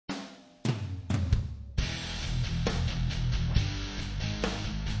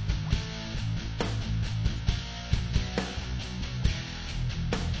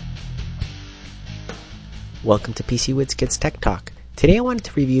Welcome to PC Wits Kids Tech Talk. Today I wanted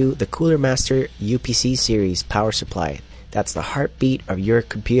to review the Cooler Master UPC series power supply. That's the heartbeat of your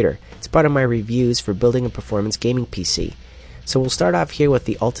computer. It's part of my reviews for building a performance gaming PC. So we'll start off here with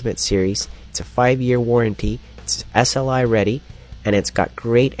the Ultimate series. It's a 5-year warranty, it's SLI ready, and it's got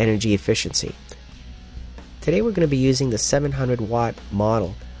great energy efficiency. Today we're going to be using the 700 watt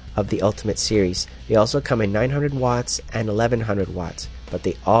model of the Ultimate series. They also come in 900 watts and 1100 watts, but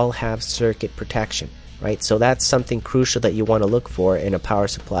they all have circuit protection. Right, so that's something crucial that you want to look for in a power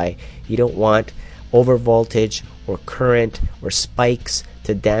supply. You don't want over voltage or current or spikes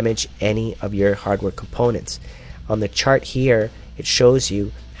to damage any of your hardware components. On the chart here, it shows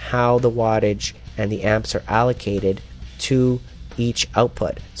you how the wattage and the amps are allocated to each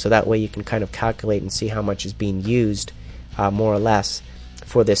output. So that way you can kind of calculate and see how much is being used more or less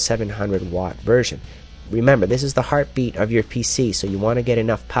for this 700 watt version. Remember, this is the heartbeat of your PC, so you want to get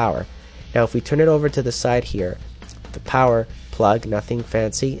enough power. Now if we turn it over to the side here, the power plug, nothing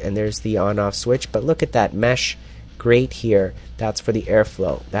fancy, and there's the on-off switch, but look at that mesh grate here. That's for the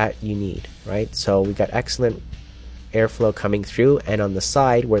airflow that you need, right? So we got excellent airflow coming through, and on the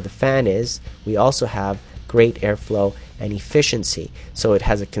side where the fan is, we also have great airflow and efficiency. So it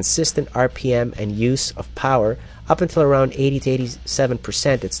has a consistent RPM and use of power up until around 80 to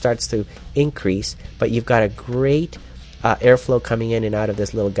 87%. It starts to increase, but you've got a great airflow coming in and out of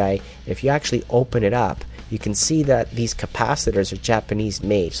this little guy. If you actually open it up, you can see that these capacitors are Japanese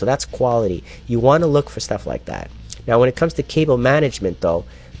made, so that's quality. You want to look for stuff like that. Now when it comes to cable management though,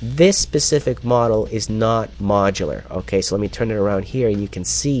 this specific model is not modular. Okay, so let me turn it around here and you can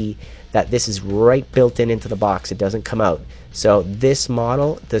see that this is right built into the box. It doesn't come out. So this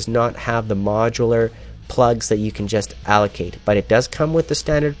model does not have the modular plugs that you can just allocate, but it does come with the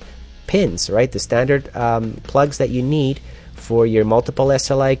standard pins, right? The standard plugs that you need for your multiple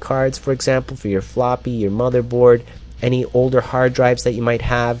SLI cards, for example, for your floppy, your motherboard, any older hard drives that you might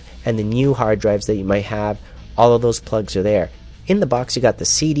have, and the new hard drives that you might have. All of those plugs are there. In the box, you got the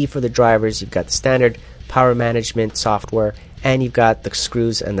CD for the drivers, you've got the standard power management software, and you've got the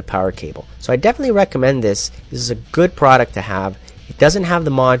screws and the power cable. So I definitely recommend this. This is a good product to have. It doesn't have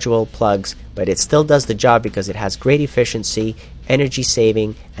the module plugs, but it still does the job because it has great efficiency, energy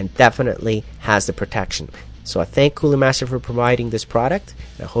saving, and definitely has the protection. So I thank Cooler Master for providing this product,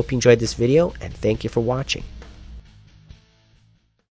 and I hope you enjoyed this video, and thank you for watching.